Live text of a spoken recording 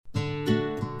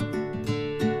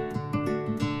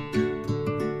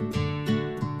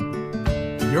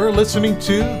You're listening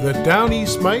to the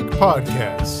Downeast Mike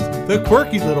podcast, the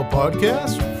quirky little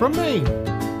podcast from Maine.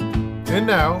 And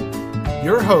now,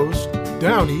 your host,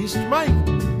 Downeast Mike.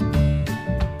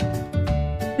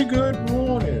 Good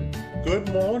morning. Good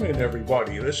morning,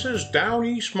 everybody. This is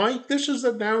Downeast Mike. This is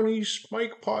the Downeast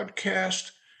Mike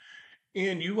podcast.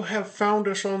 And you have found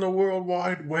us on the World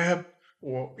Wide Web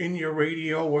or in your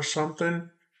radio or something.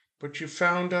 But you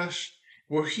found us.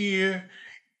 We're here.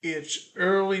 It's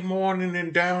early morning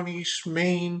in Downeast,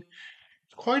 Maine.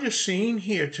 Quite a scene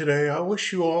here today. I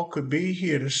wish you all could be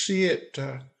here to see it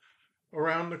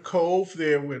around the cove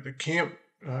there where the camp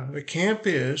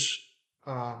is.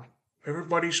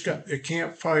 Everybody's got their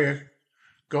campfire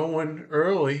going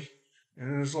early,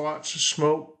 and there's lots of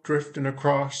smoke drifting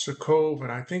across the cove,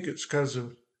 and I think it's because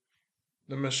of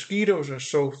the mosquitoes are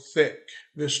so thick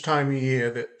this time of year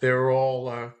that they're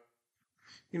all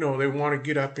they want to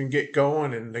get up and get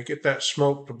going, and they get that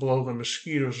smoke to blow the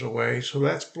mosquitoes away. So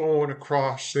that's blowing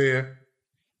across there.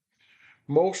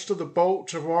 Most of the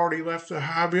boats have already left the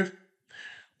harbor.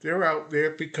 They're out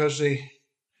there because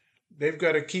they've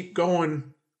got to keep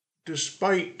going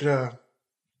despite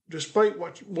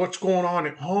what's going on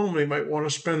at home. They might want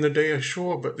to spend the day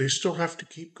ashore, but they still have to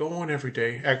keep going every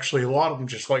day. Actually, a lot of them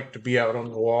just like to be out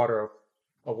on the water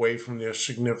away from their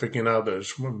significant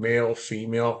others, male,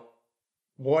 female.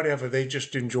 Whatever, they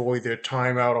just enjoy their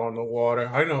time out on the water.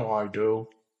 I know I do.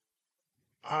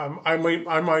 I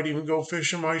might even go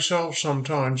fishing myself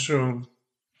sometime soon.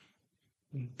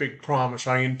 Big promise,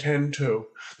 I intend to.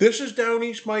 This is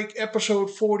Downeast Mike,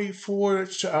 episode 44.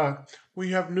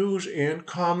 We have news and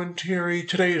commentary.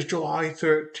 Today is July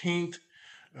 13th.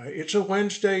 It's a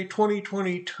Wednesday,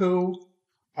 2022.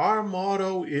 Our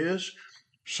motto is,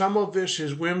 some of this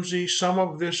is whimsy, some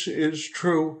of this is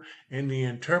true, and the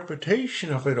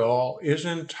interpretation of it all is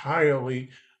entirely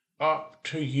up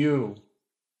to you.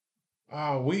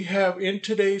 We have in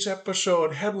today's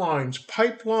episode headlines,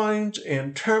 pipelines,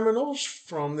 and terminals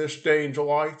from this day in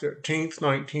July 13th,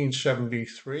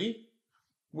 1973.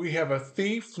 We have a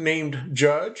thief named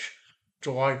Judge,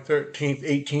 July 13th,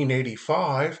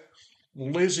 1885.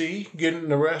 Lizzie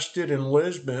getting arrested in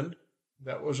Lisbon.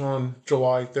 That was on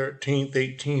July 13th,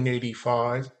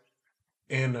 1885.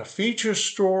 And a feature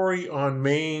story on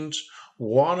Maine's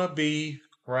Wannabe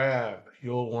crab.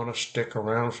 You'll want to stick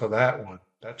around for that one.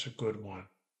 That's a good one.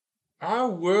 Our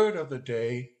word of the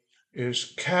day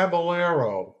is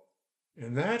caballero,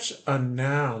 and that's a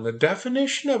noun. The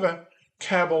definition of a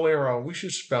caballero, we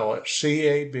should spell it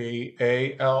Caballleros.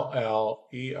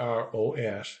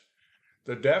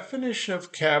 The definition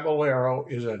of caballero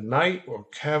is a knight or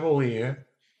cavalier.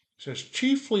 It says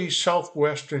chiefly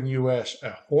southwestern U.S.,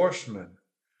 a horseman.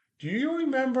 Do you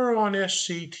remember on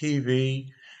SCTV,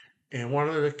 and one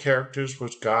of the characters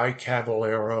was Guy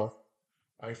Caballero?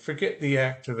 I forget the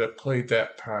actor that played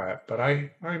that part, but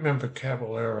I remember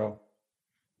Caballero.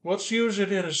 Let's use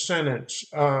it in a sentence.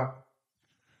 The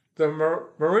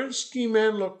Marinsky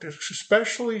men looked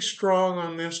especially strong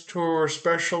on this tour,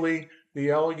 especially the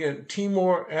elegant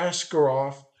Timur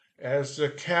Askarov as the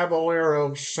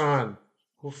Caballero's son,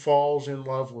 who falls in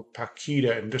love with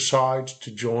Paquita and decides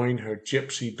to join her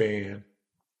gypsy band.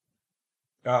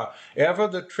 Ever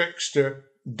the trickster,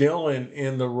 Dylan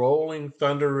in the Rolling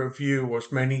Thunder Review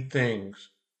was many things.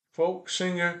 Folk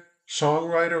singer,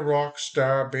 songwriter, rock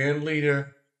star, band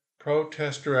leader,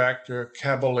 protester, actor,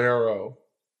 caballero.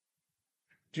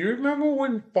 Do you remember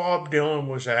when Bob Dylan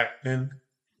was acting?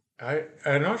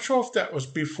 I'm not sure if that was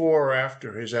before or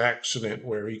after his accident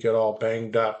where he got all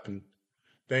banged up, and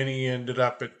then he ended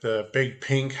up at the big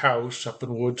pink house up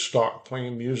in Woodstock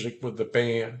playing music with the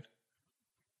band.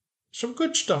 Some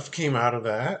good stuff came out of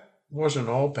that. Wasn't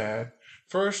all bad.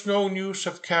 First known use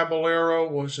of caballero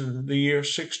was in the year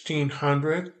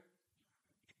 1600,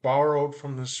 borrowed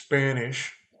from the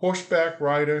Spanish. Horseback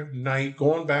rider, knight,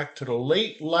 going back to the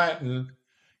late Latin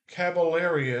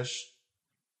caballerius,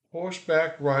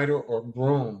 horseback rider or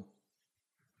groom.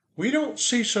 We don't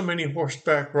see so many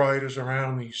horseback riders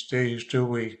around these days, do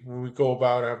we, when we go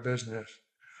about our business?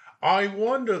 I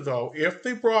wonder, though, if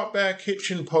they brought back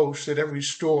hitching posts at every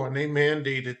store and they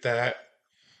mandated that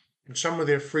in some of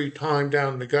their free time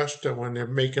down in Augusta when they're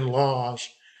making laws,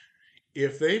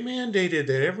 if they mandated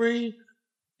that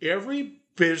every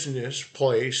business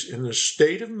place in the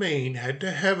state of Maine had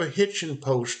to have a hitching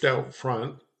post out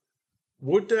front,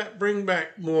 would that bring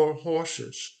back more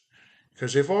horses?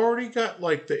 Because they've already got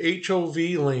like the HOV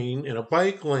lane and a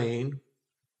bike lane,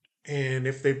 and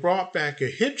if they brought back a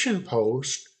hitching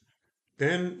post,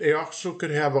 then they also could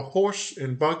have a horse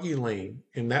and buggy lane,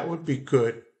 and that would be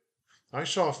good. I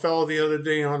saw a fellow the other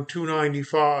day on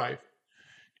 295,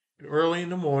 early in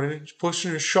the morning. He's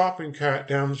pushing his shopping cart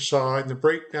down the side in the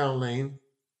breakdown lane.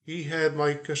 He had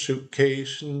like a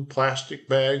suitcase and plastic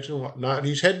bags and whatnot.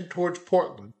 He's heading towards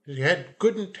Portland. He had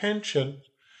good intention,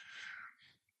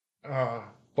 uh,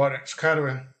 but it's kind of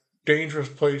a dangerous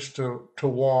place to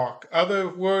walk. Other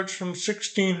words from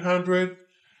 1600,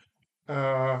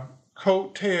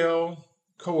 coattail,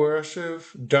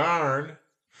 coercive, darn,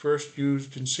 first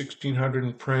used in 1600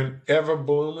 in print, ever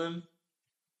bloomin',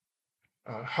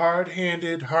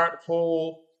 hard-handed,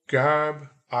 heart-whole, garb,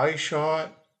 eye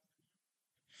shot,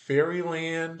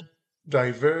 fairyland,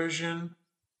 diversion.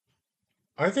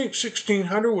 I think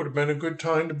 1600 would have been a good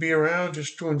time to be around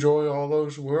just to enjoy all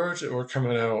those words that were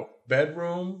coming out.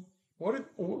 Bedroom.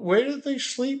 Where did they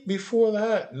sleep before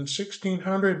that in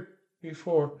 1600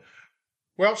 before?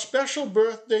 Well, special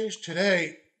birthdays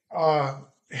today.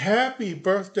 Happy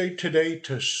birthday today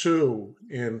to Sue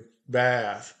in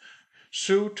Bath.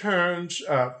 Sue turns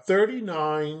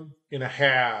 39 and a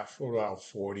half, around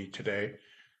 40 today.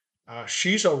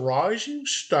 She's a rising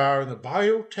star in the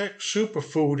biotech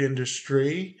superfood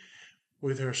industry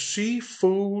with her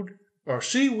seaweed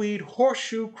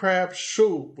horseshoe crab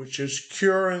soup, which is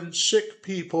curing sick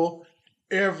people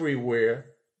everywhere.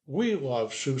 We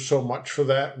love Sue so much for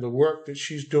that and the work that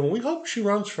she's doing. We hope she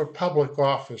runs for public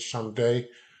office someday.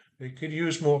 They could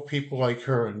use more people like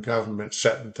her in government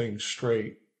setting things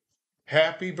straight.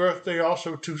 Happy birthday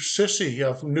also to Sissy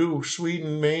of New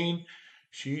Sweden, Maine.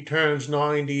 She turns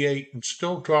 98 and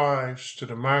still drives to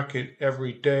the market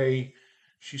every day.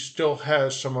 She still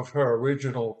has some of her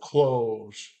original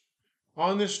clothes.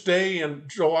 On this day, on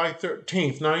July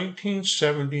 13th,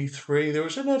 1973, there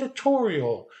was an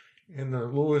editorial in the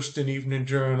Lewiston Evening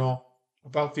Journal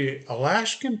about the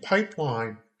Alaskan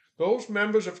pipeline. Those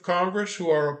members of Congress who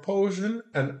are opposing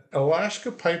an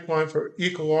Alaska pipeline for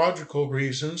ecological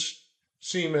reasons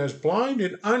seem as blind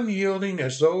and unyielding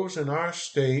as those in our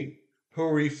state who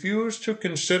refuse to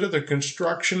consider the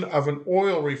construction of an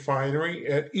oil refinery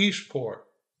at Eastport.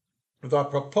 The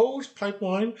proposed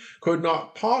pipeline could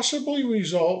not possibly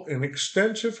result in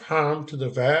extensive harm to the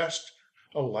vast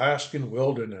Alaskan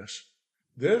wilderness.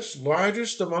 This,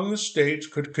 largest among the states,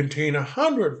 could contain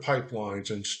 100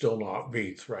 pipelines and still not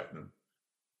be threatened.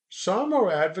 Some are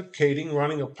advocating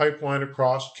running a pipeline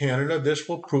across Canada. This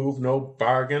will prove no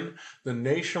bargain. The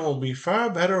nation will be far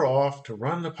better off to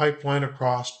run the pipeline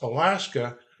across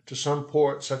Alaska to some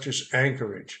port such as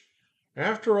Anchorage.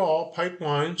 After all,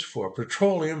 pipelines for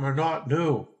petroleum are not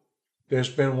new. There's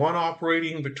been one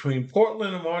operating between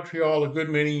Portland and Montreal a good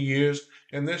many years,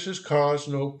 and this has caused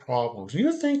no problems.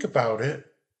 You think about it.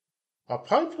 A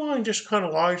pipeline just kind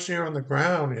of lies there on the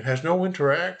ground. It has no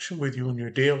interaction with you in your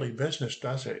daily business,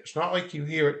 does it? It's not like you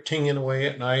hear it tinging away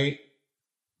at night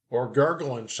or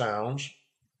gurgling sounds.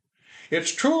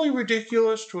 It's truly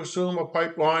ridiculous to assume a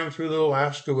pipeline through the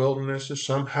Alaska wilderness is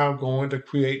somehow going to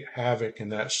create havoc in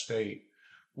that state.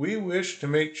 We wish to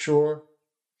make sure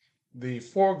the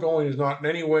foregoing is not in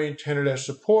any way intended as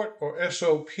support or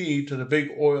SOP to the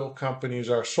big oil companies.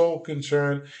 Our sole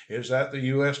concern is that the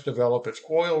U.S. develop its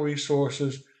oil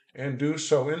resources and do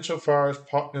so insofar as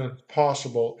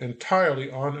possible entirely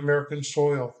on American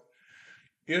soil.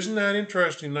 Isn't that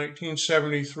interesting?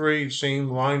 1973, same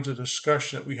lines of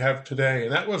discussion that we have today.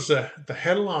 And that was the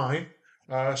headline,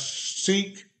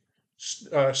 seeking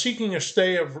a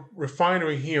stay of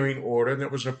refinery hearing order, and it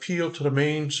was an appeal to the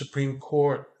Maine Supreme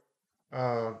Court.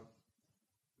 The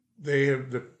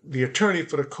attorney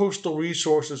for the Coastal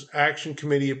Resources Action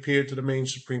Committee appeared to the Maine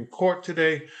Supreme Court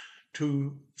today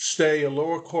to stay a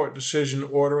lower court decision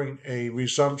ordering a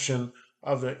resumption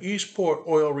of the Eastport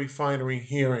oil refinery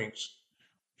hearings.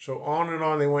 So on and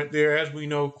on they went there. As we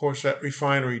know, of course, that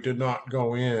refinery did not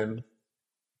go in.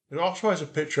 It also has a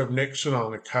picture of Nixon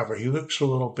on the cover. He looks a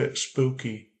little bit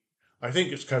spooky. I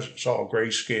think it's because it's all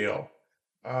grayscale.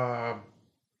 An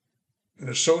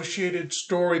associated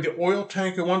story, the oil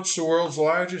tanker, once the world's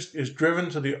largest, is driven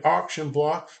to the auction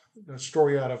block. A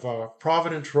story out of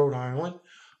Providence, Rhode Island.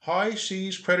 High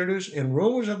seas predators and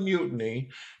rumors of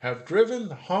mutiny have driven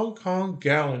the Hong Kong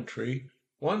Gallantry,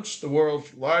 once the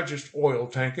world's largest oil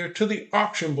tanker, to the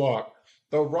auction block.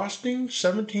 The rusting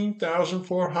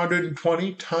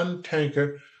 17,420-ton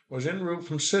tanker was en route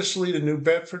from Sicily to New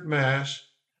Bedford, Mass.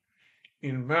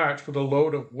 in March with a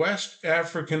load of West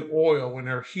African oil when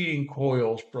their heating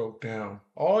coils broke down.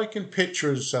 All I can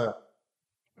picture is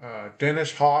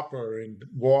Dennis Hopper in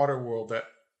Waterworld, that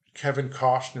Kevin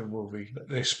Costner movie.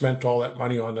 They spent all that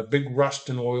money on the big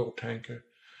rusting oil tanker.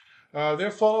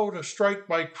 There followed a strike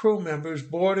by crew members,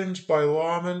 boardings by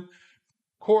lawmen,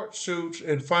 court suits,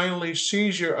 and finally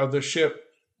seizure of the ship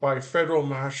by federal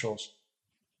marshals.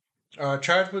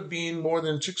 Charged with being more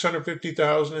than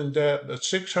 $650,000 in debt, the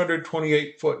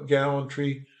 628-foot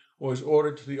gallantry was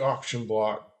ordered to the auction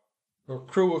block. A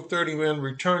crew of 30 men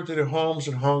returned to their homes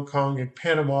in Hong Kong and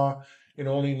Panama, and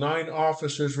only 9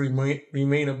 officers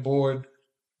remain aboard,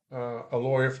 a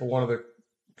lawyer for one of the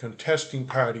contesting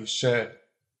parties said.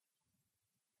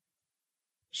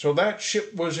 So that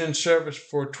ship was in service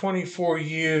for 24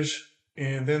 years,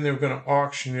 and then they were going to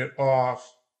auction it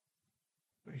off.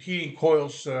 Heating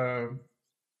coils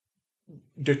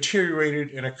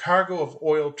deteriorated, and a cargo of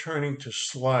oil turning to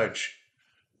sludge.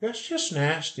 That's just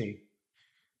nasty.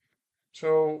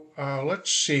 So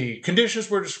let's see. Conditions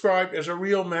were described as a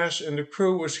real mess, and the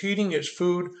crew was heating its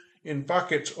food in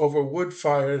buckets over wood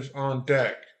fires on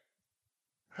deck.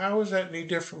 How is that any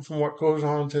different from what goes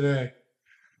on today?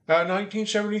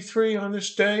 1973, on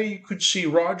this day, you could see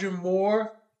Roger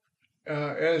Moore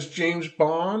as James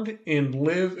Bond in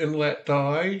Live and Let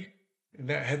Die. And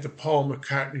that had the Paul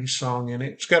McCartney song in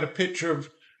it. It's got a picture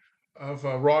of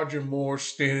Roger Moore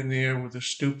standing there with a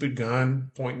stupid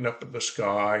gun pointing up at the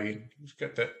sky. And he's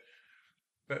got that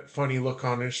funny look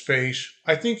on his face.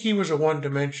 I think he was a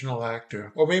one-dimensional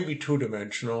actor, or maybe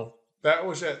two-dimensional. That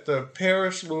was at the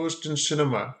Paris Lewiston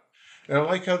Cinema. And I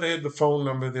like how they had the phone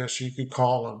number there so you could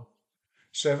call them.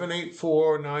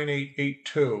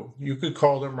 784-9882. You could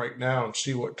call them right now and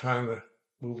see what time the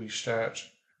movie starts.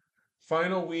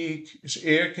 Final week is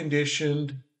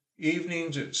air-conditioned.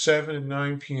 Evenings at 7 and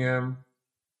 9 p.m.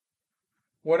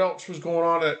 What else was going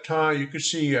on at that time? You could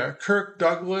see Kirk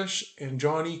Douglas and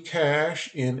Johnny Cash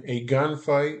in a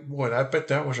gunfight. Boy, I bet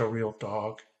that was a real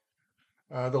dog.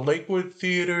 The Lakewood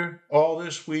Theater, all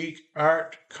this week.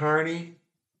 Art Carney,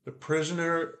 The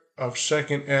Prisoner of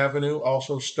 2nd Avenue,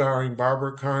 also starring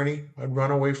Barbara Carney. I'd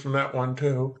run away from that one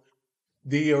too.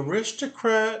 The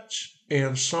Aristocrats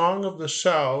and Song of the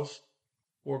South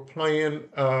were playing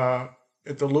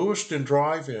at the Lewiston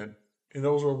Drive-In, and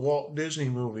those were Walt Disney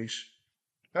movies.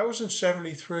 That was in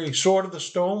 73. Sword of the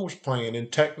Stone was playing in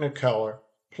Technicolor,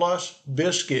 plus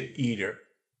Biscuit Eater.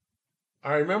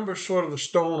 I remember Sword of the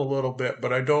Stone a little bit,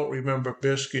 but I don't remember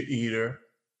Biscuit Eater.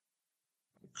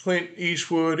 Clint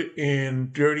Eastwood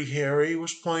in Dirty Harry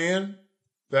was playing.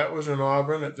 That was in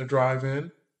Auburn at the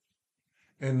drive-in.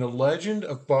 And The Legend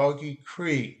of Boggy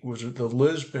Creek was at the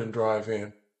Lisbon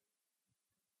drive-in.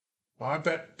 Well, I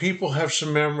bet people have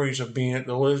some memories of being at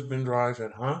the Lisbon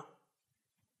drive-in, huh?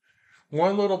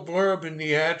 One little blurb in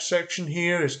the ad section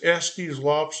here is Estes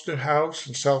Lobster House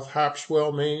in South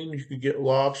Harpswell, Maine. You could get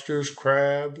lobsters,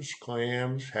 crabs,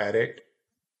 clams, haddock.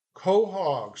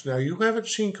 Quahogs. Now, you haven't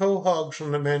seen quahogs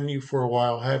on the menu for a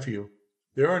while, have you?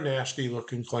 They're a nasty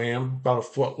looking clam, about a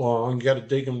foot long. You got to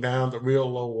dig them down to real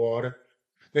low water.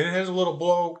 Then it has a little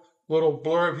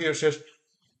blurb here that says,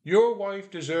 your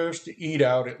wife deserves to eat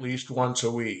out at least once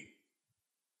a week.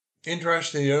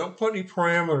 Interesting. They don't put any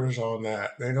parameters on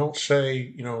that. They don't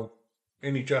say,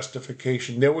 any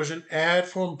justification. There was an ad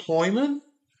for employment.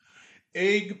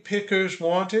 Egg pickers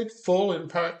wanted. Full and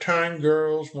part-time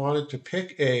girls wanted to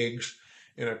pick eggs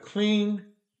in a clean-modern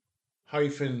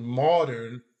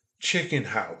chicken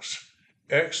house.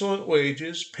 Excellent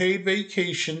wages, paid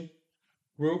vacation,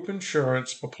 group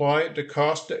insurance. Apply at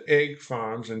DaCosta Egg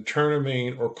Farms in Turner,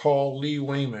 Maine, or call Lee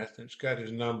Weymouth. It's got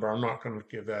his number. I'm not going to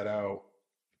give that out.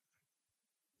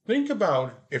 Think about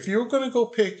it. If you're going to go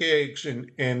pick eggs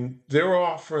and they're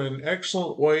offering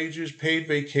excellent wages, paid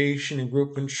vacation, and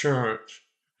group insurance,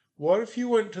 what if you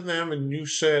went to them and you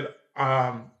said,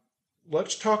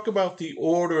 let's talk about the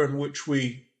order in which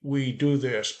we do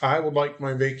this. I would like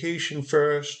my vacation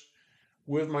first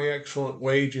with my excellent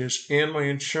wages and my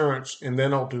insurance, and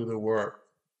then I'll do the work.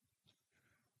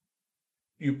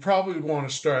 You probably want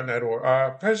to start in that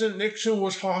order. President Nixon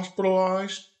was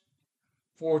hospitalized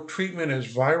for treatment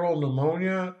as viral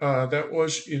pneumonia. That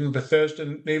was in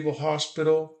Bethesda Naval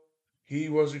Hospital. He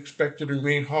was expected to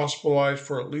remain hospitalized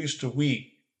for at least a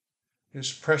week.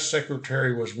 His press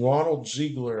secretary was Ronald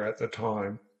Ziegler at the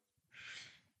time.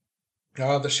 The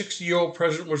 60-year-old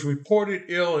president was reported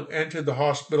ill and entered the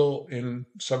hospital in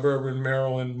suburban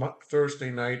Maryland Thursday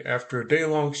night after a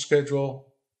day-long schedule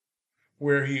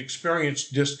where he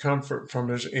experienced discomfort from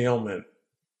his ailment.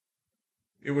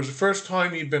 It was the first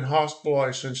time he'd been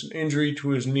hospitalized since an injury to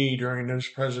his knee during his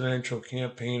presidential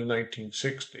campaign in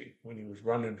 1960 when he was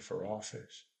running for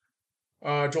office.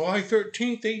 July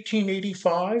 13th,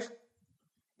 1885,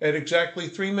 at exactly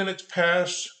 3 minutes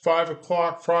past 5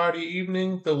 o'clock Friday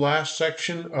evening, the last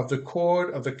section of the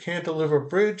cord of the Cantilever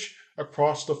Bridge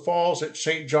across the falls at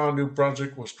St. John, New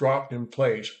Brunswick was dropped in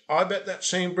place. I bet that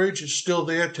same bridge is still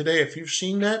there today. If you've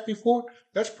seen that before,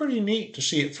 that's pretty neat to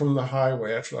see it from the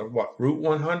highway. That's what, Route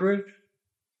 100?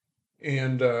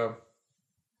 And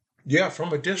yeah,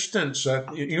 from a distance,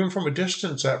 even from a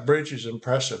distance, that bridge is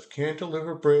impressive.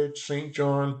 Cantilever Bridge, St.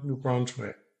 John, New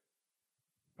Brunswick.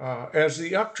 As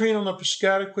the up train on the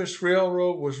Piscataquis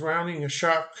Railroad was rounding a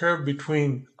sharp curve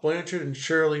between Blanchard and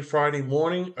Shirley Friday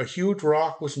morning, a huge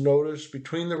rock was noticed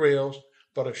between the rails,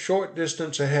 but a short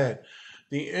distance ahead.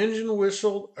 The engine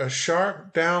whistled a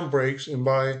sharp down brakes, and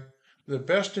by the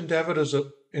best endeavors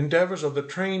of the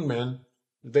trainmen,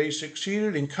 they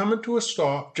succeeded in coming to a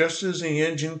stop just as the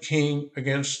engine came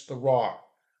against the rock.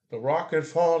 The rock had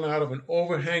fallen out of an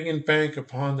overhanging bank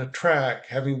upon the track,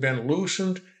 having been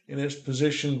loosened in its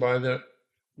position by the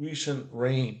recent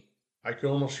rain. I could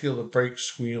almost feel the brakes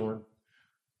squealing.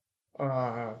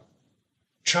 Uh,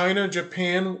 China and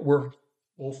Japan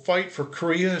will fight for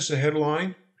Korea is the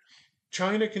headline.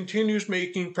 China continues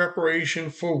making preparation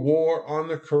for war on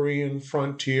the Korean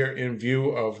frontier in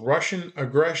view of Russian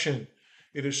aggression.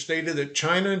 It is stated that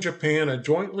China and Japan are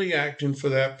jointly acting for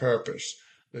that purpose.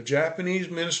 The Japanese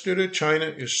minister to China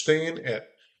is staying at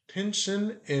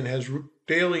Tientsin and has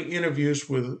daily interviews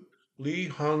with Li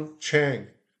Hongcheng.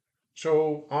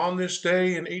 So on this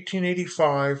day in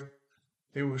 1885,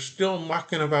 they were still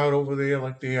mucking about over there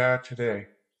like they are today.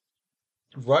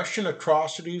 Russian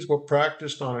atrocities were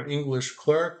practiced on an English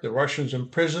clerk. The Russians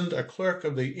imprisoned a clerk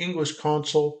of the English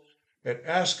consul at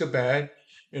Askabad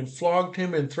and flogged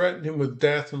him and threatened him with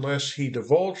death unless he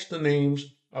divulged the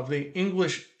names of the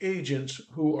English agents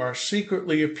who are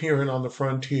secretly appearing on the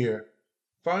frontier.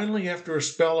 Finally, after a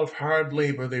spell of hard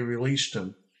labor, they released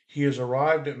him. He has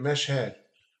arrived at Meshed.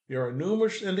 There are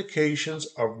numerous indications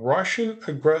of Russian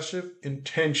aggressive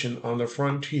intention on the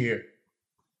frontier.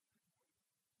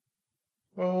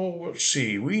 Oh, let's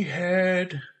see. We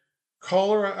had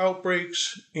cholera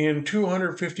outbreaks in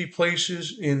 250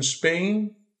 places in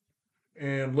Spain,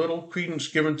 and little credence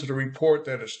given to the report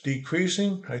that it's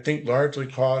decreasing. I think largely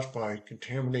caused by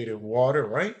contaminated water,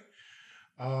 right?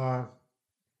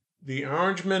 The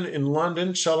Orangemen in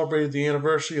London celebrated the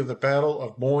anniversary of the Battle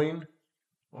of Boyne.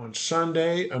 On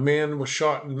Sunday, a man was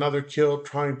shot and another killed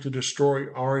trying to destroy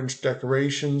orange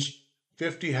decorations.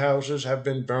 50 houses have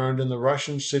been burned in the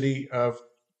Russian city of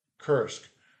Kursk.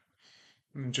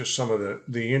 Just some of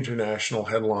the international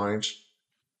headlines.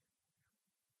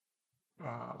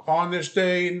 On this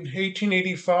day in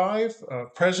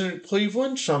 1885, President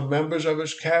Cleveland, some members of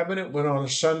his cabinet went on a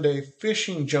Sunday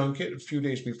fishing junket, a few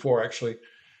days before actually,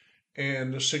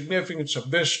 and the significance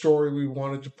of this story we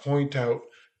wanted to point out.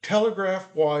 Telegraph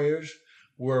wires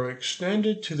were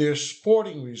extended to their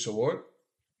sporting resort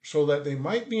so that they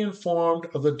might be informed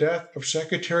of the death of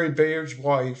Secretary Bayard's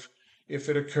wife if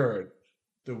it occurred.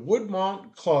 The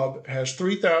Woodmont Club has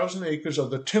 3,000 acres of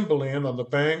the timberland on the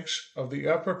banks of the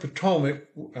upper Potomac,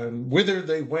 and whither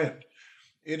they went.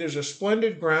 It is a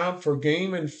splendid ground for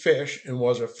game and fish and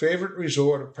was a favorite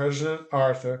resort of President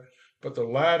Arthur, but the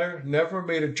latter never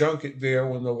made a junket there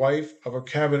when the wife of a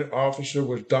cabinet officer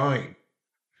was dying.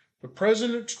 The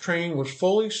president's train was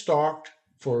fully stocked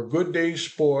for a good day's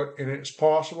sport, and it's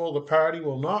possible the party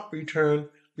will not return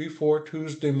before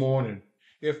Tuesday morning.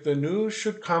 If the news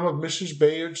should come of Mrs.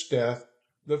 Bayard's death,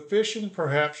 the fishing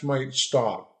perhaps might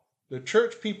stop. The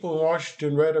church people in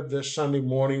Washington read of this Sunday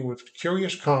morning with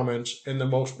curious comments, and the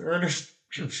most earnest,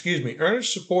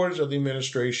 earnest supporters of the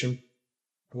administration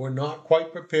were not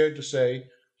quite prepared to say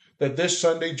that this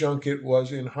Sunday junket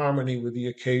was in harmony with the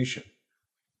occasion.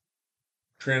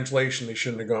 Translation, they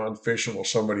shouldn't have gone fishing while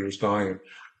somebody was dying.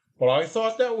 But I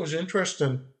thought that was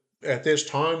interesting. At this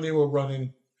time, they were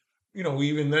running,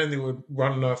 even then they would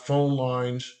run phone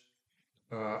lines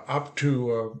up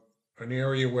to an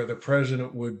area where the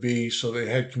president would be, so they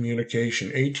had communication.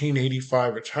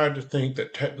 1885, it's hard to think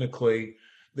that technically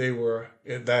they were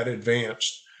that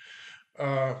advanced.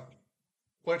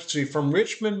 Let's see, from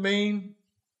Richmond, Maine,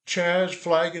 Chaz,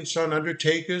 Flag and Son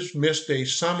Undertakers missed a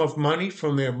sum of money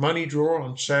from their money drawer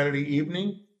on Saturday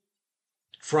evening.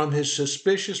 From his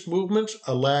suspicious movements,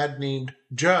 a lad named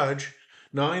Judge,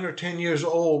 9 or 10 years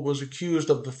old, was accused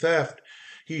of the theft.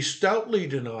 He stoutly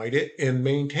denied it and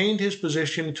maintained his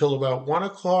position until about 1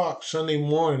 o'clock Sunday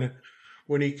morning,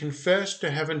 when he confessed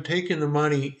to having taken the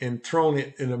money and thrown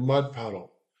it in a mud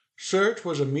puddle. Search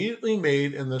was immediately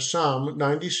made and the sum,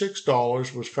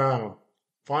 $96, was found.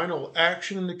 Final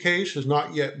action in the case has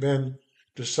not yet been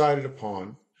decided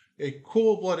upon. A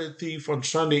cool-blooded thief on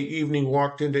Sunday evening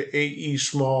walked into A.E.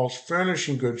 Small's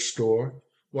furnishing goods store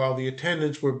while the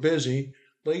attendants were busy,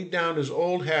 laid down his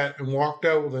old hat, and walked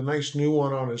out with a nice new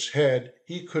one on his head.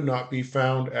 He could not be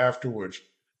found afterwards.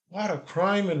 What a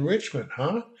crime in Richmond,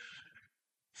 huh?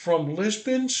 From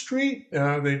Lisbon Street,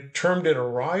 they termed it a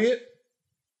riot.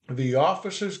 The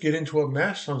officers get into a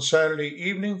mess on Saturday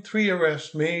evening, 3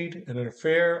 arrests made, in an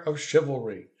affair of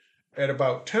chivalry. At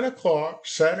about 10 o'clock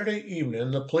Saturday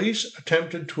evening, the police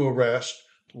attempted to arrest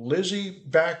Lizzie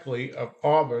Backley of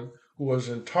Auburn, who was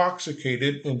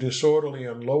intoxicated and disorderly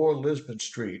on Lower Lisbon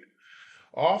Street.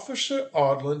 Officer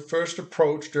Odlin first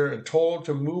approached her and told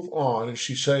her to move on, and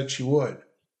she said she would.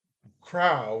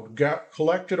 Crowd got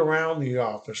collected around the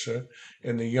officer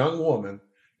and the young woman,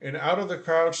 and out of the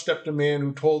crowd stepped a man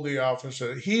who told the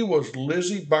officer that he was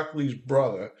Lizzie Buckley's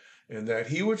brother and that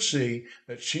he would see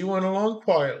that she went along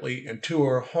quietly and to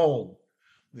her home.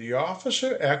 The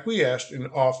officer acquiesced and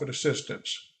offered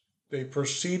assistance. They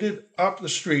proceeded up the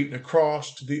street and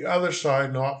across to the other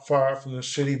side not far from the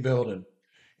city building.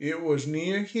 It was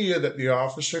near here that the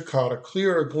officer caught a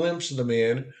clearer glimpse of the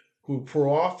man who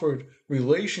proffered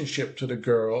relationship to the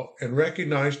girl and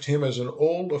recognized him as an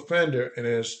old offender and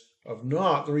as of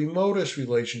not the remotest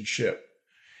relationship.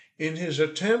 In his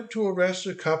attempt to arrest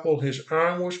the couple, his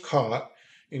arm was caught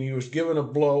and he was given a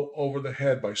blow over the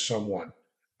head by someone.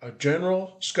 A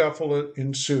general scuffle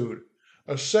ensued.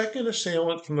 A second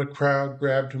assailant from the crowd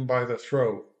grabbed him by the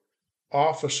throat.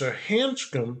 Officer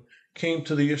Hanscom came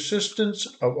to the assistance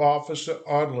of Officer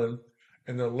Odlin,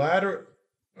 and the latter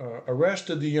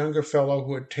arrested the younger fellow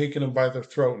who had taken him by the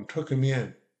throat and took him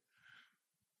in.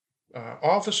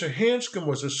 Officer Hanscom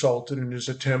was assaulted in his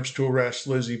attempts to arrest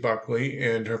Lizzie Buckley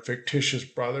and her fictitious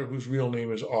brother, whose real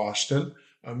name is Austin.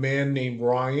 A man named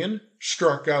Ryan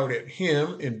struck out at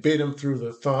him and bit him through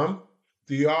the thumb.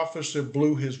 The officer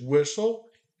blew his whistle,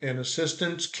 and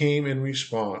assistance came in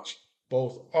response.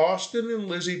 Both Austin and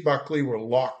Lizzie Buckley were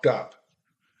locked up.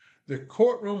 The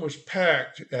courtroom was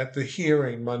packed at the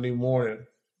hearing Monday morning.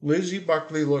 Lizzie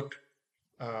Buckley looked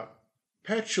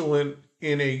petulant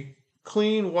in a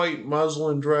clean white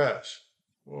muslin dress.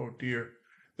 Oh dear.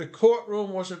 The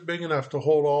courtroom wasn't big enough to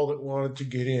hold all that wanted to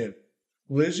get in.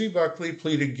 Lizzie Buckley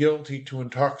pleaded guilty to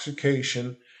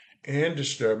intoxication and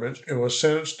disturbance and was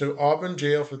sentenced to Auburn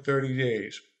jail for 30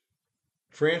 days.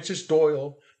 Francis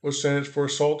Doyle was sentenced for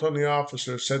assault on the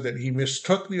officer, said that he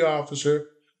mistook the officer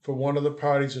for one of the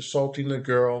parties assaulting the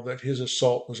girl, that his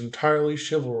assault was entirely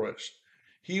chivalrous.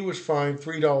 He was fined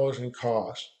 $3 in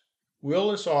costs.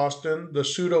 Willis Austin, the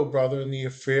pseudo-brother in the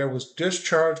affair, was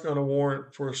discharged on a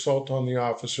warrant for assault on the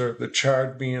officer, the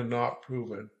charge being not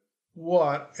proven.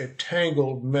 What a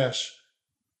tangled mess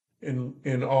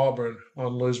in Auburn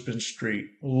on Lisbon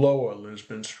Street, Lower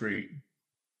Lisbon Street.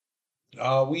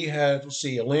 We had,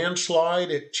 a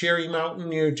landslide at Cherry Mountain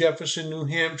near Jefferson, New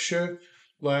Hampshire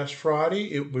last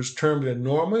Friday. It was termed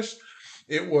enormous.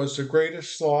 It was the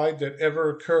greatest slide that ever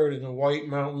occurred in the White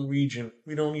Mountain region.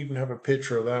 We don't even have a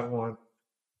picture of that one.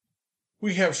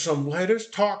 We have some letters,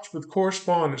 talks with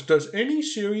correspondence. Does any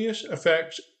serious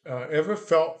effects ever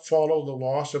follow the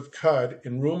loss of cud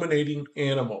in ruminating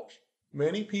animals?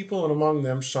 Many people, and among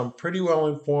them some pretty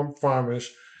well-informed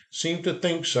farmers, seem to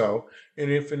think so,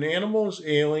 and if an animal is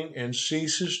ailing and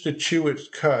ceases to chew its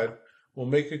cud, will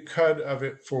make a cud of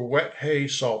it for wet hay,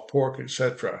 salt pork,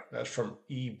 etc. That's from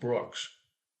E. Brooks.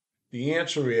 The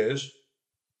answer is,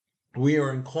 we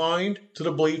are inclined to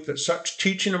the belief that such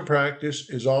teaching and practice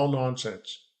is all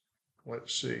nonsense.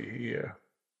 Let's see here.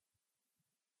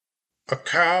 A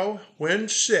cow, when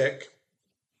sick,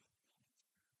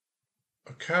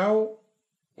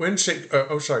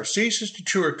 ceases to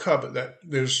chew her cud, but that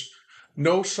there's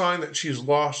no sign that she's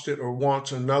lost it or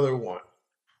wants another one.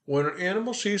 When an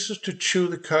animal ceases to chew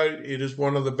the cud, it is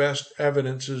one of the best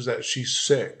evidences that she's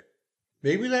sick.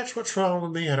 Maybe that's what's wrong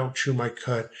with me. I don't chew my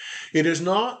cud. It is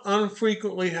not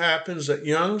unfrequently happens that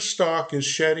young stock is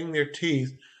shedding their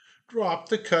teeth, drop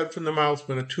the cud from the mouth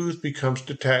when a tooth becomes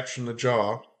detached from the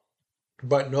jaw,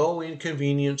 but no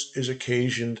inconvenience is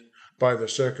occasioned by the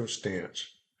circumstance.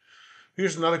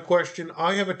 Here's another question.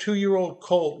 I have a 2-year-old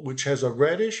colt which has a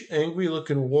reddish,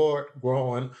 angry-looking wart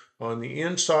growing on the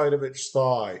inside of its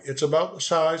thigh. It's about the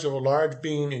size of a large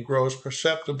bean and grows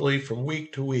perceptibly from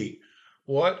week to week.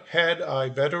 What had I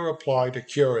better apply to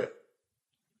cure it?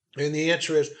 And the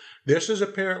answer is, this is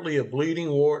apparently a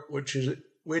bleeding wart which it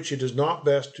is not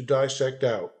best to dissect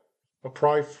out.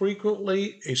 Apply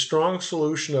frequently a strong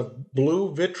solution of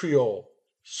blue vitriol,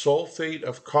 sulfate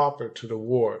of copper, to the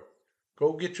wart.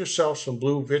 Go get yourself some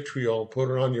blue vitriol and put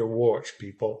it on your warts,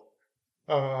 people.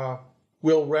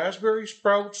 Will raspberry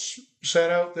sprouts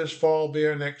set out this fall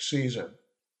bear next season?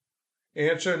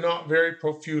 Answer, not very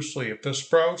profusely. If the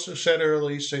sprouts are set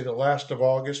early, say the last of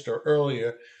August or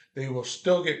earlier, they will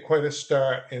still get quite a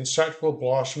start, and such will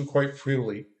blossom quite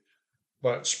freely.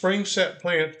 But spring set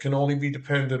plants can only be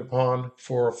depended upon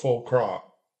for a full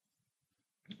crop.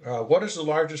 What is the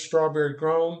largest strawberry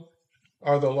grown?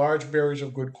 are the large berries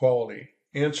of good quality?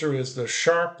 Answer is the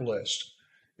sharp list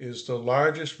is the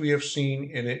largest we have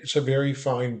seen, and it's a very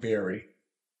fine berry.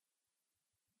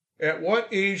 At what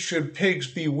age should pigs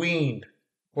be weaned?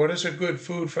 What is a good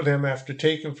food for them after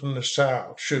taken from the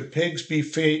sow? Should pigs be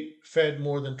fed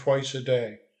more than twice a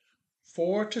day?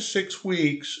 4 to 6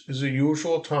 weeks is the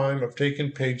usual time of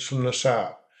taking pigs from the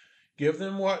sow. Give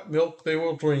them what milk they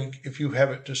will drink if you have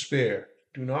it to spare.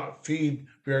 Do not feed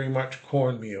very much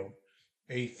cornmeal.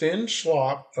 A thin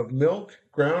slop of milk,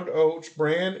 ground oats,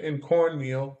 bran, and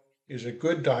cornmeal is a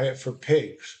good diet for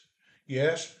pigs.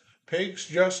 Yes, pigs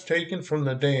just taken from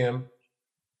the dam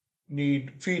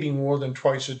need feeding more than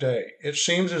twice a day. It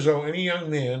seems as though any young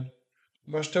man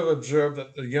must have observed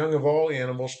that the young of all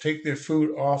animals take their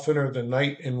food oftener than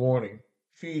night and morning.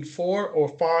 Feed 4 or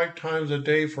 5 times a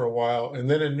day for a while, and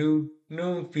then a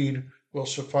noon feed will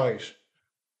suffice.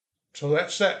 So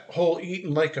that's that whole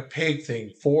eating like a pig thing,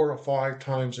 4 or 5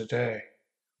 times a day.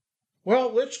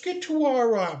 Well, let's get to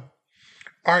our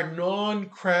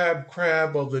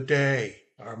non-crab of the day,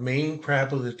 our main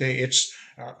crab of the day. It's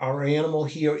our animal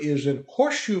here is a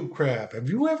horseshoe crab. Have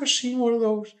you ever seen one of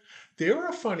those? They're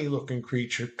a funny looking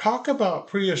creature. Talk about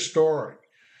prehistoric.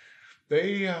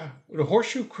 The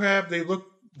horseshoe crab, they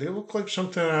look like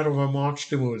something out of a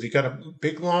monster movie. They got a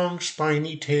big long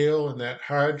spiny tail and that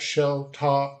hard shell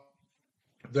top.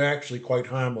 They're actually quite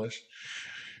harmless.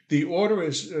 The order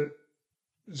is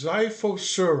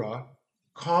Xyphosura,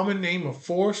 common name of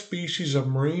 4 species of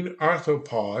marine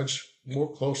arthropods,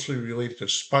 more closely related to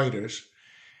spiders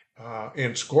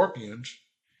and scorpions,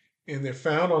 and they're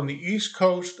found on the east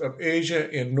coast of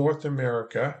Asia and North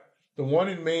America. The one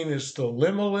in Maine is the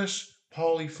Limulus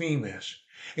polyphemus.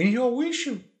 And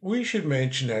we should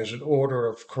mention as an order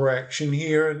of correction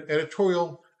here, an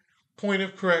editorial point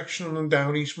of correction on the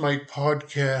Downeast Mike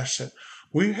podcast, that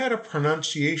we had a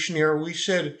pronunciation error.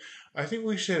 I think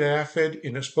we said aphid,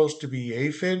 and it's supposed to be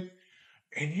aphid.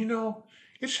 And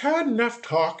it's hard enough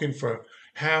talking for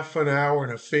half an hour in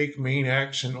a fake Maine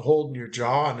accent, holding your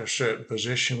jaw in a certain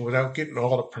position without getting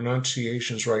all the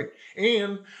pronunciations right.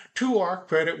 And to our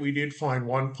credit, we did find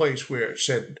one place where it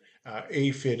said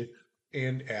aphid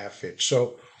and aphid.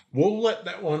 So we'll let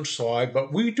that one slide,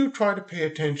 but we do try to pay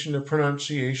attention to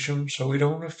pronunciation so we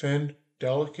don't offend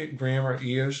delicate grammar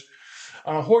ears.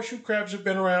 Horseshoe crabs have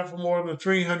been around for more than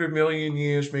 300 million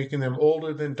years, making them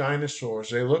older than dinosaurs.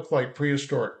 They look like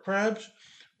prehistoric crabs,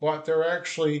 but they're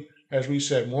actually, as we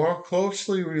said, more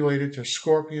closely related to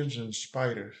scorpions and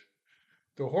spiders.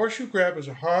 The horseshoe crab has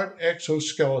a hard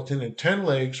exoskeleton and 10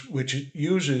 legs, which it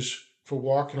uses for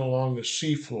walking along the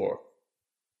seafloor.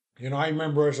 I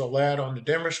remember as a lad on the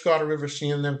Demerskata River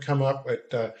seeing them come up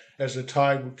as the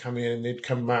tide would come in, and they'd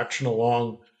come marching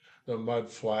along the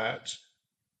mud flats.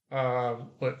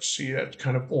 Let's see, that's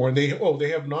kind of boring. They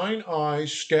have 9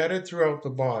 eyes scattered throughout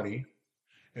the body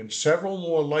and several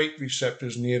more light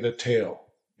receptors near the tail.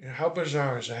 How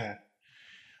bizarre is that?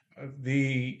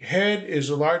 The head is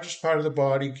the largest part of the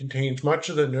body, contains much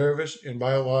of the nervous and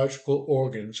biological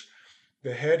organs.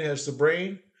 The head has the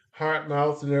brain, heart,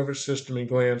 mouth, nervous system, and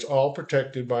glands all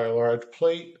protected by a large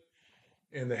plate,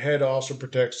 and the head also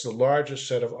protects the largest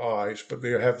set of eyes, but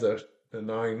they have the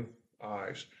 9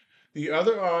 eyes. The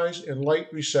other eyes and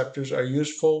light receptors are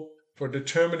useful for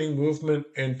determining movement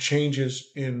and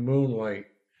changes in moonlight.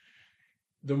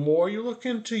 The more you look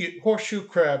into horseshoe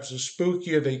crabs, the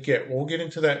spookier they get. We'll get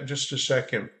into that in just a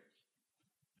second.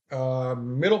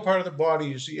 Middle part of the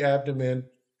body is the abdomen.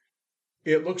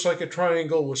 It looks like a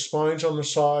triangle with spines on the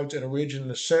sides and a ridge in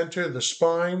the center. The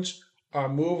spines are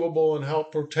movable and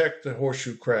help protect the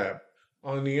horseshoe crab.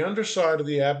 On the underside of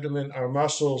the abdomen are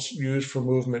muscles used for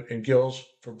movement and gills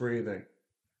for breathing.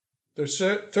 The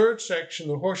third section,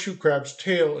 the horseshoe crab's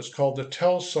tail, is called the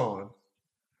telson.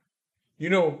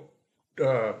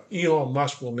 Elon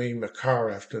Musk will name the car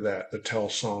after that, the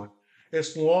telson.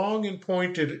 It's long and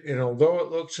pointed, and although it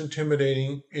looks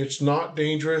intimidating, it's not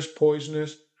dangerous,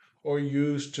 poisonous, or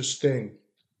used to sting.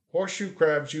 Horseshoe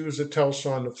crabs use the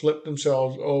telson to flip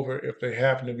themselves over if they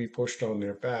happen to be pushed on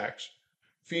their backs.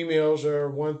 Females are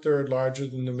 1/3 larger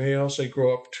than the males. They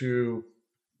grow up to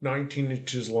 19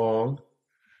 inches long.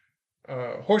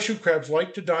 Horseshoe crabs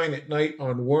like to dine at night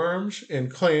on worms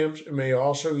and clams and may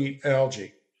also eat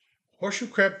algae. Horseshoe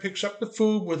crab picks up the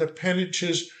food with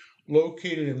appendages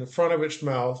located in the front of its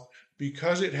mouth.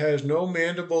 Because it has no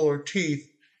mandible or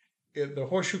teeth, the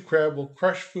horseshoe crab will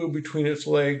crush food between its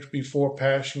legs before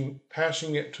passing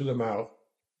it to the mouth.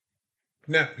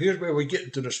 Now, here's where we get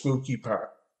into the spooky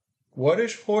part. What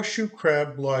is horseshoe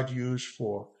crab blood used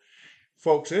for?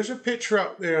 Folks, there's a picture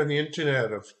out there on the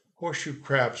internet of horseshoe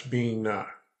crabs being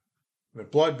The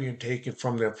blood being taken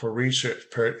from them for research.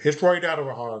 It's right out of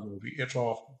a horror movie. It's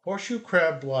awful. Horseshoe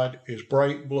crab blood is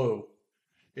bright blue.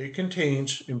 It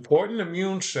contains important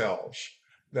immune cells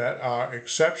that are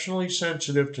exceptionally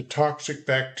sensitive to toxic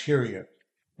bacteria.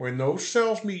 When those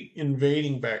cells meet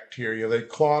invading bacteria, they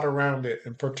clot around it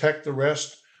and protect the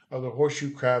rest of the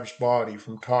horseshoe crab's body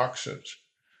from toxins.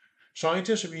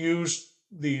 Scientists have used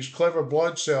these clever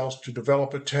blood cells to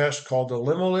develop a test called the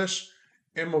limitless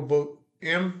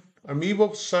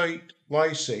amoebocyte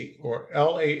lysate, or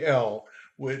LAL,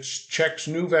 which checks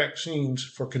new vaccines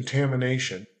for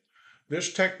contamination.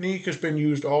 This technique has been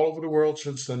used all over the world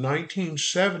since the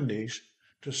 1970s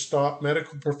to stop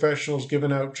medical professionals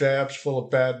giving out jabs full of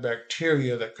bad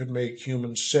bacteria that could make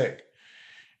humans sick.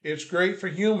 It's great for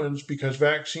humans because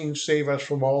vaccines save us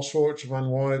from all sorts of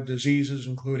unwanted diseases,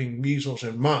 including measles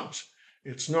and mumps.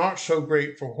 It's not so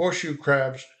great for horseshoe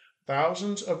crabs.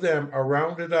 Thousands of them are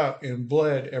rounded up and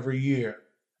bled every year.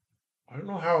 I don't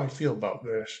know how I feel about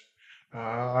this.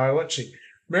 Let's see.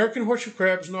 American horseshoe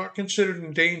crab is not considered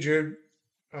endangered,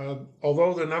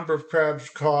 although the number of crabs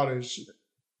caught in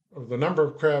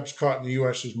the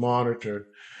U.S. is monitored.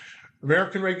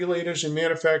 American regulators and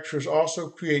manufacturers also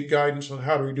create guidance on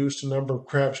how to reduce the number of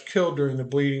crabs killed during the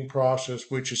breeding process,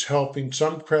 which is helping.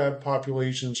 Some crab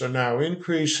populations are now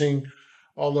increasing,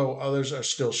 although others are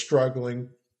still struggling.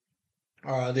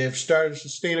 They have started a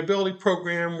sustainability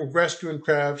program rescuing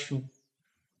eggs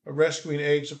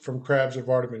from crabs that have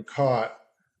already been caught.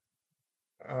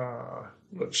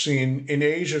 Let's see, in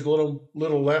Asia, it's a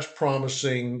little less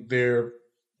promising. The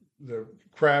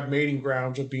crab mating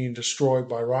grounds are being destroyed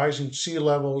by rising sea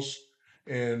levels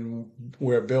and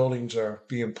where buildings are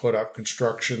being put up,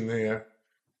 construction there.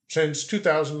 Since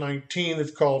 2019,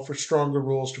 they've called for stronger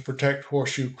rules to protect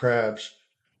horseshoe crabs,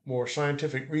 more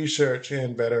scientific research,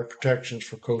 and better protections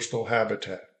for coastal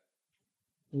habitat.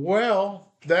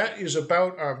 Well, that is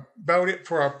about it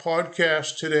for our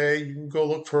podcast today. You can go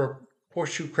look for a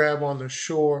horseshoe crab on the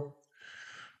shore.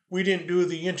 We didn't do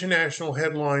the international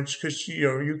headlines because,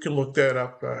 you can look that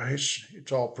up.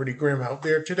 It's all pretty grim out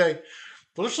there today.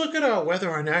 But let's look at our weather,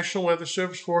 our National Weather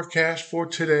Service forecast for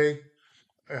today.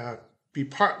 Be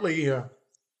partly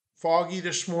foggy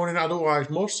this morning, otherwise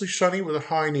mostly sunny with a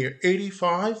high near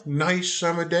 85. Nice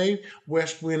summer day.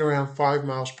 West wind around 5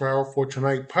 miles per hour for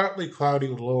tonight. Partly cloudy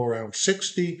with a low around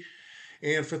 60.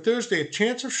 And for Thursday, a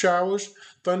chance of showers,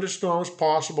 thunderstorms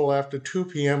possible after 2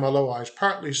 p.m., otherwise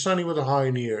partly sunny with a high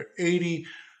near 80.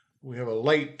 We have a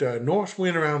light north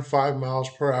wind around 5 miles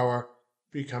per hour,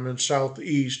 becoming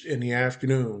southeast in the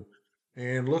afternoon.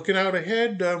 And looking out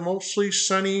ahead, mostly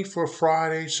sunny for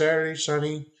Friday, Saturday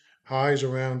sunny, highs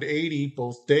around 80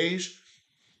 both days.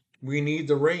 We need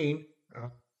the rain.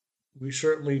 We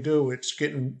certainly do. It's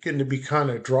getting to be kind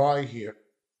of dry here.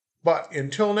 But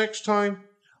until next time,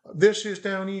 this is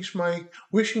Downeast Mike,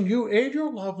 wishing you and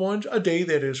your loved ones a day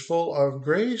that is full of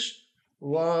grace,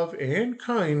 love, and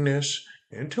kindness.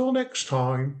 Until next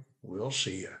time, we'll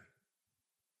see you.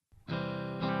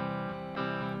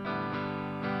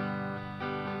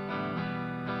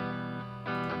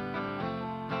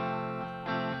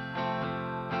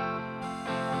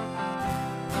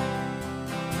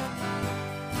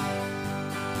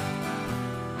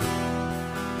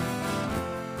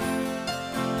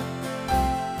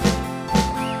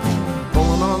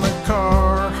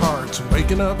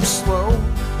 Waking up slow,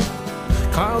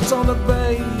 clouds on the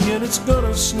bay and it's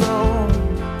gonna snow.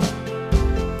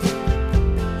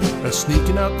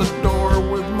 Sneaking out the door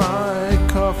with my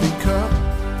coffee cup.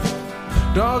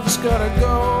 Dog's gotta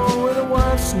go and the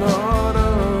wife's not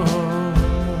up.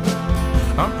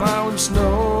 I'm plowing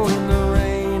snow in the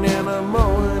rain and I'm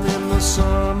mowing in the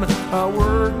sun. I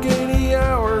work 80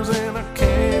 hours and I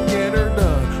can't get her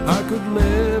done. I could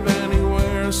live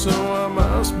anywhere, so I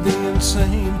must be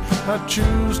insane. I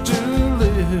choose to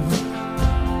live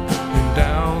in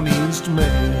Downeast,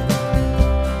 Maine.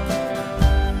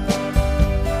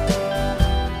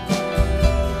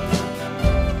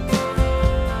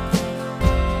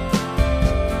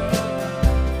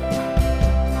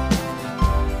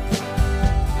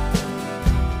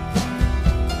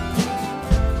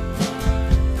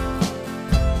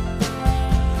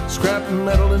 Scrapping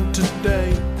metal in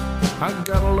today, I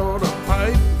got a load of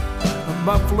pipe, a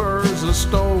muffler's a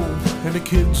stove, and a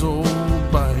kid's old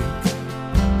bike.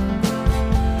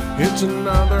 It's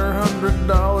another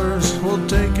 $100, we'll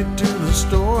take it to the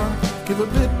store. Give a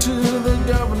bit to the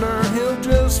governor, he'll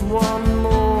just want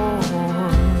more.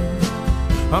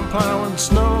 I'm plowing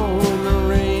snow in the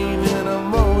rain and I'm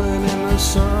mowing in the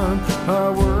sun. I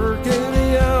work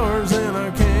 80 hours and I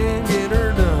can't get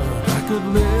her done. I could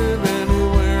live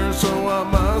anywhere, so I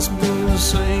must be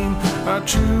insane. I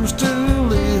choose to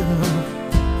live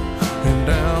in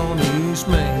Downeast,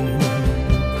 Maine.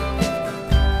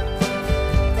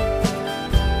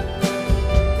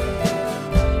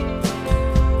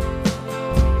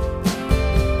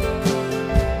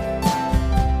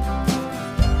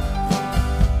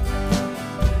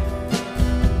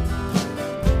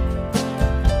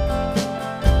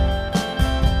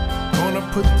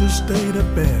 Put this day to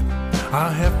bed,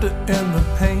 I have to end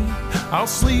the pain. I'll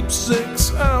sleep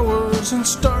 6 hours and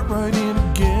start right in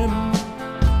again.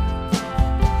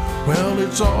 Well,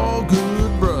 it's all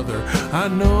good, brother, I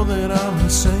know that I'm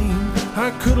insane.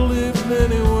 I could've lived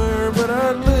anywhere, but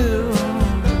I'd live.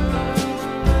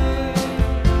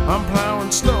 I'm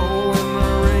plowing snow in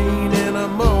the rain and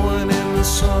I'm mowing in the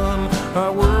sun. I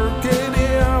work 80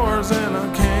 hours and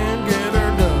I can't get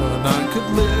her done. I could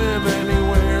live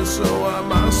anywhere, so I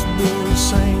must be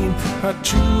insane. I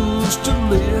choose to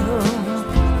live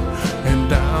in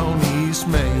Downeast,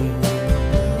 Maine.